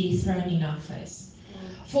completely thrown in our face.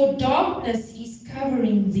 For darkness is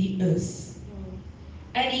covering the earth.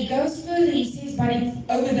 And he goes further, he says, but it's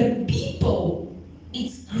over the people,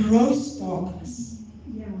 it's gross darkness.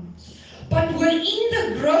 Yeah. But within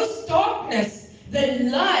the gross darkness, the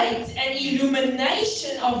light and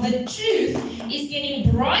illumination of the truth is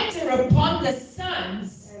getting brighter upon the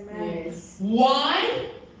sons. Amen. Yes. Why?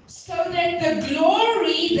 So that the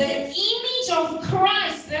glory, the image of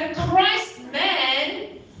Christ, the Christ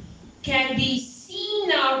man, can be seen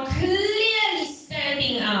now clearly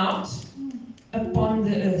standing out upon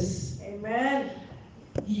the earth. Amen.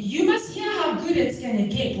 You must hear how good it's going to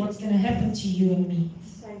get, what's going to happen to you and me.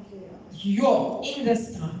 Thank you. You're in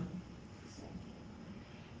this time.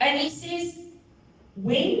 And he says,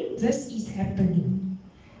 when this is happening,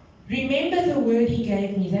 remember the word he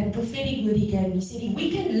gave me, that prophetic word he gave me. He said,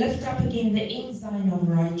 we can lift up again the ensign of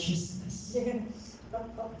righteousness. Yes.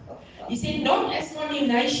 He said, not as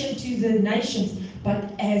condemnation to the nations,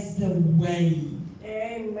 but as the way.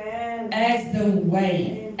 Amen. As the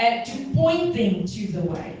way. And to point them to the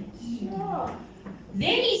way. Sure.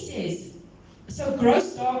 Then he says, so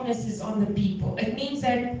gross darkness is on the people. It means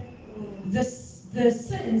that the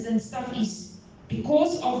sins and stuff is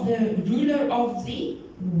because of the ruler of the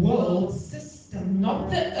world system, not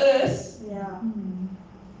the earth. Yeah.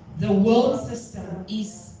 The world system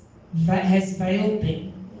has veiled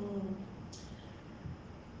them.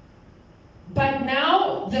 But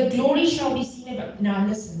now the glory shall be seen about. Now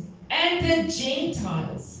listen. And the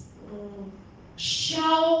Gentiles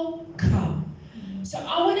shall come. So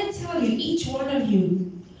I want to tell you, each one of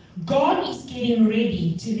you, God is getting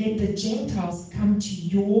ready to let the Gentiles come to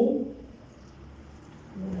your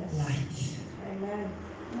light. Amen.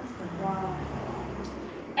 Wow.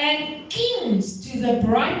 And kings to the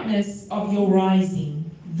brightness of your rising.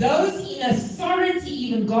 Those in authority,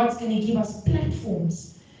 even God's going to give us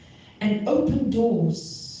platforms and open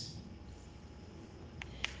doors.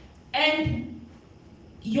 And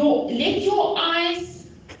let your eyes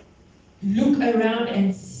look around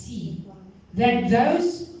and see that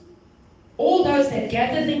all those that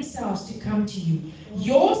gather themselves to come to you,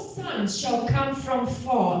 your sons shall come from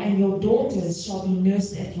far, and your daughters shall be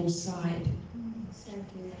nursed at your side. Thank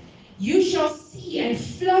you. You shall see and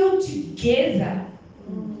flow together,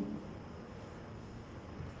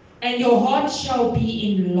 and your heart shall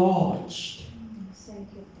be enlarged. Thank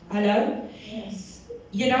you. Hello? Yes.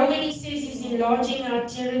 You know when he says he's enlarging our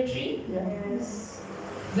territory? Yes.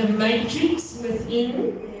 The matrix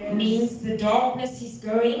within means the darkness is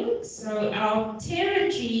going, so our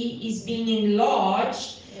territory is being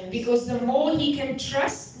enlarged because the more he can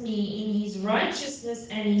trust me in his righteousness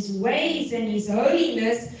and his ways and his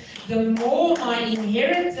holiness, the more my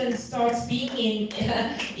inheritance starts being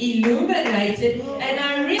illuminated, and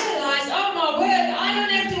I realize, oh my word, I don't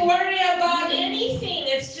have to worry about anything,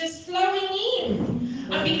 it's just flowing in.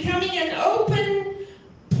 I'm becoming an open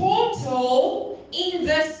portal in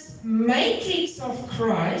this matrix of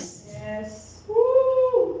Christ. Yes.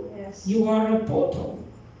 Woo! Yes. You are a portal.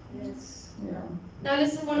 Yes. Yeah. Now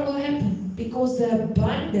listen what will happen. Because the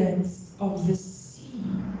abundance of the sea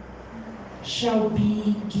shall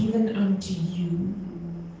be given unto you.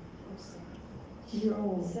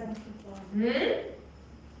 Yo. Hmm?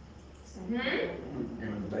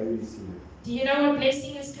 Do you know what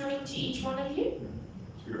blessing is coming to each one of you?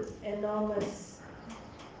 Enormous.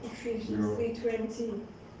 Ephesians 3:20.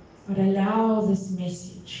 But allow this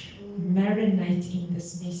message, marinate in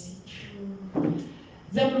this message.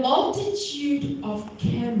 The multitude of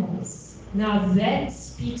camels. Now that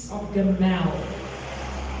speaks of Gamal.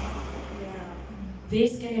 Yeah.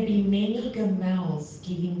 There's going to be many Gamals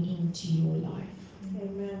giving into your life.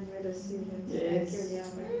 Amen. We receive it. Yes. Thank you,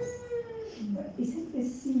 Yahweh. Isn't the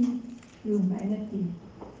sea humanity?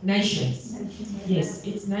 Nations. Nations. Yes,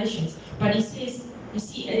 it's nations. But he says, you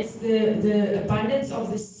see, it's the abundance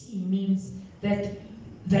of the sea means that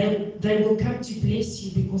they will come to bless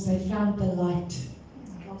you because they found the light.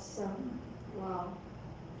 Awesome. Wow.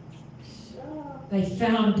 Sure. They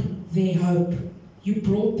found their hope. You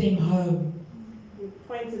brought them home. You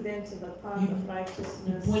pointed them to the path You- of righteousness.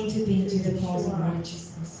 You pointed them to the path of Yeshua.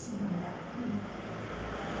 righteousness.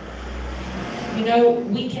 You know,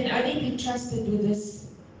 we can only be trusted with this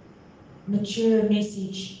mature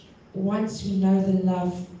message once we know the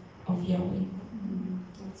love of Yahweh.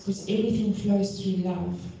 Because everything flows through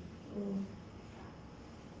love.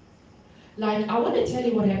 Like, I want to tell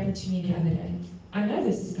you what happened to me the other day. I know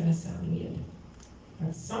this is going to sound weird,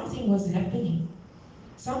 but something was happening.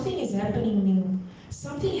 Something is happening.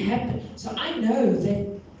 Something happened. So I know that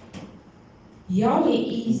Yahweh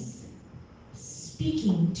is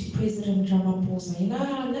speaking to President Ramaphosa. You know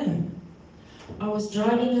how I know? I was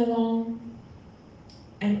driving along,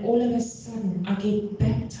 and all of a sudden, I get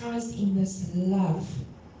baptized in this love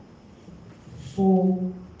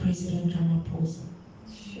for President Ramaphosa.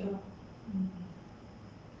 Sure.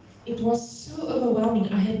 It was so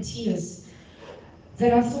overwhelming. I had tears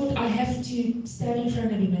that I thought I have to stand in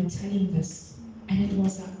front of him and tell him this. And it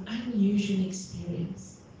was an unusual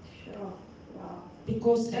experience. Sure. Wow.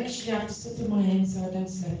 Because actually I have to sit in my hands so I don't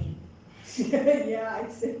slap him. Yeah,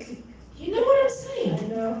 exactly. You know what I'm I saying?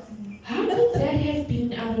 know. How could that have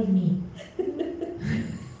been out of me?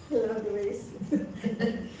 Love the ways.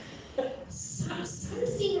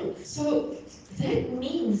 Something, so that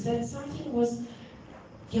means that something was,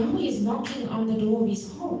 Yahweh is knocking on the door of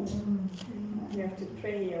his heart. You have to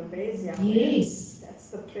pray your base, Yahweh. Yes. That's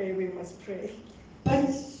the prayer we must pray. But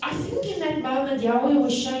I think in that moment, Yahweh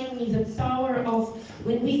was showing me the power of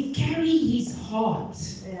when we carry his heart,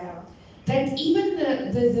 Yeah. that even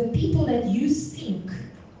the people that you think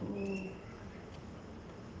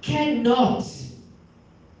cannot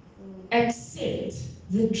accept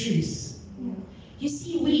the truth. You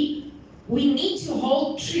see, we need to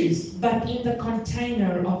hold truth, but in the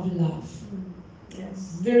container of love.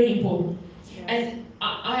 Yes. Very important. Yes. And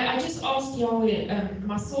I just asked Yahweh,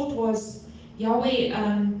 my thought was, Yahweh,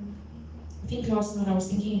 I think last night I was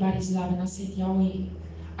thinking about his love, and I said, Yahweh,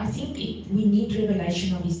 I think we need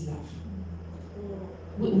revelation of his love.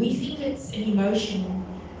 We think it's an emotion.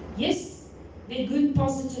 Yes, they're good,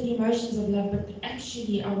 positive emotions of love, but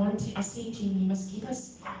actually I said to him, you must give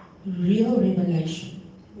us real revelation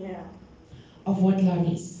Yeah. of what love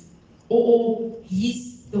is. Or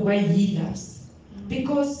the way he loves.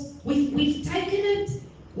 Because we've taken it,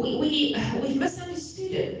 we've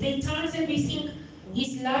misunderstood it. There are times that we think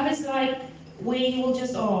his love is like where he will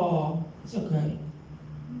just, oh, it's okay.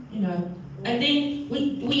 You know. And then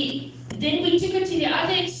we took it to the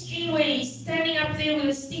other extreme where he's standing up there with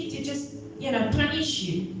a stick to just, punish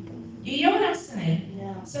you. You hear what I'm saying?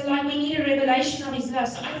 Yeah. So like we need a revelation of his love.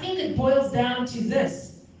 So I think it boils down to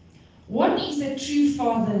this. What is a true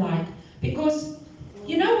father like? Because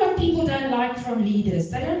you know what people don't like from leaders?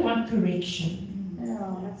 They don't like correction.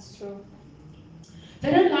 Yeah, that's true. They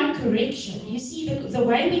don't like correction. You see, the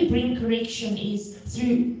way we bring correction is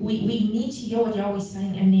through, we need to hear what Yahweh's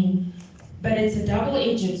saying, and then, but it's a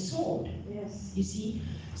double-edged sword. Yes. You see?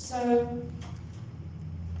 So,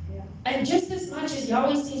 Yeah. and just as much as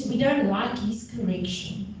Yahweh says we don't like his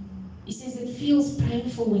correction, he says it feels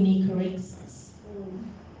painful when he corrects us.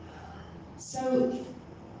 So,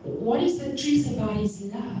 what is the truth about his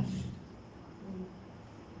love?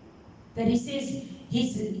 That he says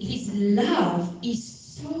his love is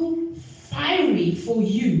so fiery for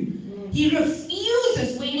you. He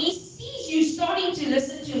refuses when he sees you starting to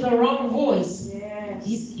listen to the wrong voice. Yes.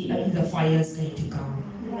 The fire is going to come.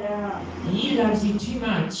 Yeah. He loves you too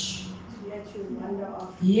much. To let you wander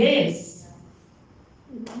off. Yes.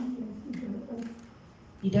 He wants us to go off.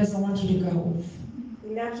 He doesn't want you to go off. He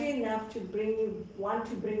energy enough to want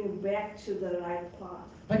to bring you back to the right path.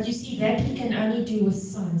 But you see, that he can only do with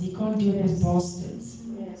sons. He can't do it with Yes. bastards.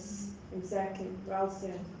 Yes, exactly. Well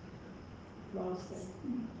said. Well said.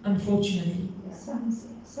 Unfortunately, Yeah.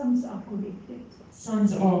 Sons are corrected.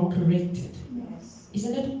 sons are corrected. Yes.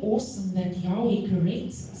 Isn't it awesome that Yahweh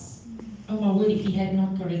corrects us? Oh my word, if he had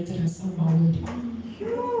not corrected us, oh my word.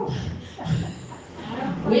 Phew.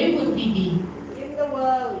 Where would we be? In the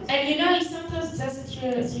world. And you know, he sometimes does it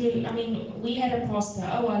through, I mean, we had a pastor,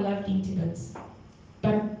 oh, I loved him to bits.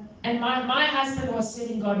 But, and my husband was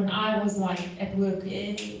serving God, and I was like at work,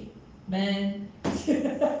 hey, man,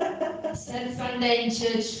 Sunday in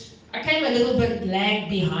church. I came a little bit lag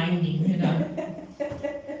behind him, you know.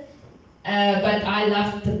 But I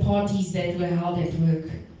loved the parties that were held at work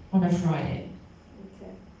on a Friday.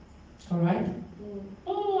 Okay. Alright? Mm.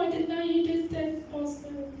 Oh, I didn't know you did that, Pastor.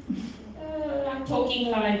 I'm talking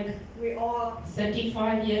like We all.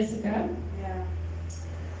 35 years ago. Yeah.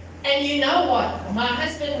 And you know what? My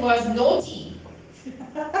husband was naughty.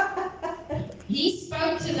 He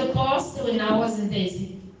spoke to the pastor when I wasn't there. He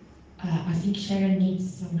said, I think Sharon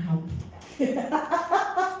needs some help.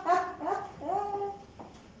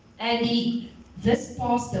 And this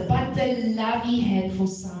pastor, but the love he had for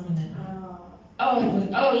Simon and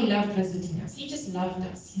I. He loved visiting us. He just loved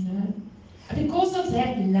us, you know. And because of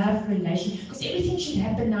that love relation, because everything should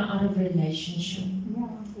happen now out of relationship. Yeah.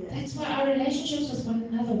 That's why our relationships with one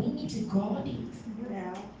another, we need to guard it.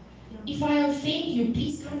 Yeah. If I offend you,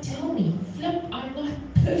 please come tell me. Flip, I'm not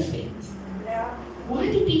perfect. Yeah.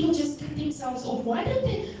 Why do people just cut themselves off? Why don't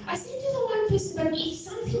they? I said to the one person, but if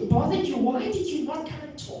something bothered you, why did you not come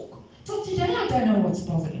and talk? Till today, I don't know what's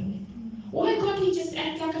bothering me. Why can't we just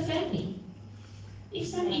act like a family?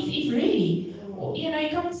 If really, or, you know, you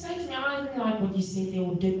come and say to me, I didn't like what you said there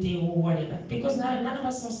or did there or whatever, because none of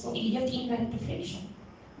us are still yet in that perfection.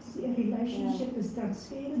 See, a relationship is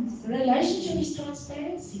transparency. Relationship is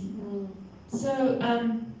transparency. Mm. So,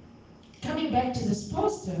 coming back to this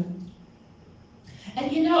pastor,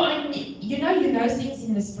 and you know, you know things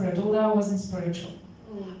in the spirit, although I wasn't spiritual.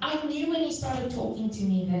 Mm. I knew when he started talking to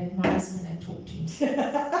me that my husband had talked to me.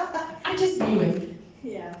 I just knew it,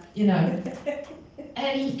 Yeah. you know.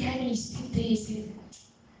 And he came and he stood there, he said,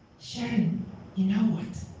 Sharon, you know what?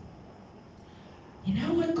 You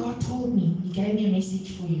know what God told me? He gave me a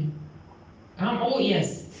message for you. I'm all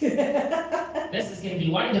ears. This is going to be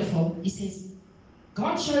wonderful. He says,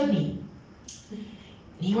 God showed me.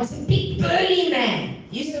 He was a big burly man.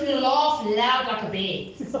 He used to laugh loud like a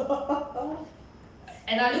bear.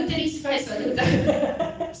 And I looked at his face, I looked at him.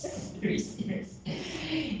 Very serious.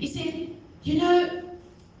 He said, you know,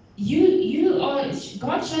 you are,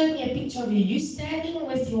 God showed me a picture of you. You standing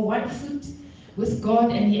with your one foot with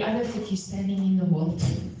God and the other foot you standing in the world.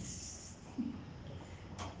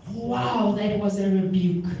 Wow, that was a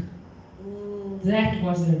rebuke. That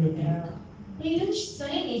was a rebuke. Yeah. But he didn't say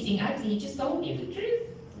anything ugly, he just told me the truth.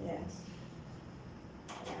 Yes.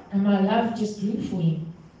 And my love just grew for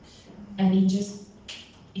him. And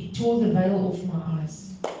it tore the veil off my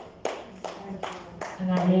eyes.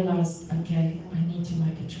 And I realized, okay, I need to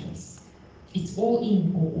make a choice. It's all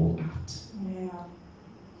in or all out. Yeah.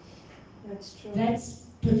 That's true. That's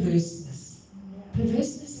perverseness. Yeah.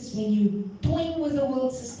 Perverseness is when you toying with the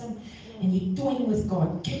world system and you toying with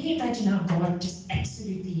God. Can you imagine how God just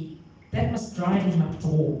absolutely, that must drive him up the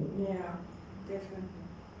wall. Yeah, definitely.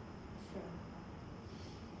 Sure.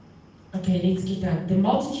 Okay, let's get down. The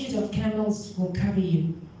multitude of camels will cover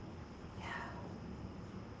you.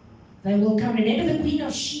 They will come. Remember the Queen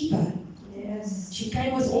of Sheba? Yes. She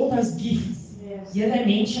came with all those gifts. Yes. Here they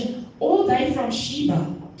mention, all they from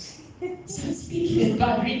Sheba. So speaking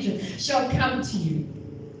about region, shall come to you.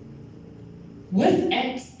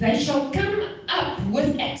 They shall come up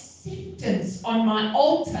with acceptance on my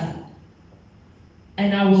altar,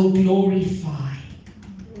 and I will glorify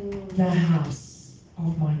the house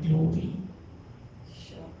of my glory.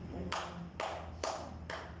 Sure.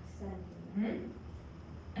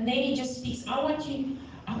 And then he just speaks, I want you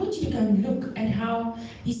to go and look at how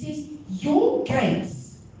he says, your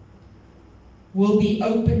gates will be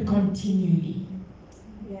open continually.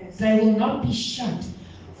 Yes. They will not be shut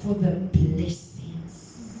for the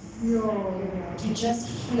blessings to just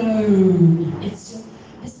flow. It's just,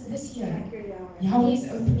 listen, this year, Yahweh is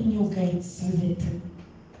opening your gates so that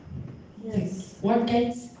Yes. what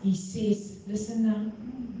gates? He says, listen now,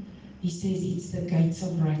 he says it's the gates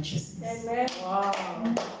of righteousness. Amen.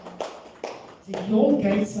 Wow. So your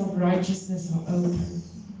gates of righteousness are open.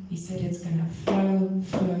 He said it's going to flow,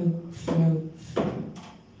 flow, flow, flow.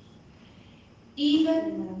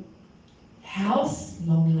 Even health,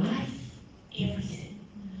 long life, everything.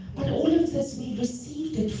 this, we've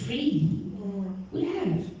received it freely. We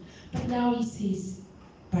have. But now he says,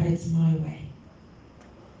 but it's my way,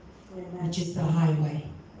 which is the highway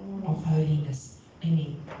of holiness.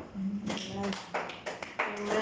 Amen. Amen.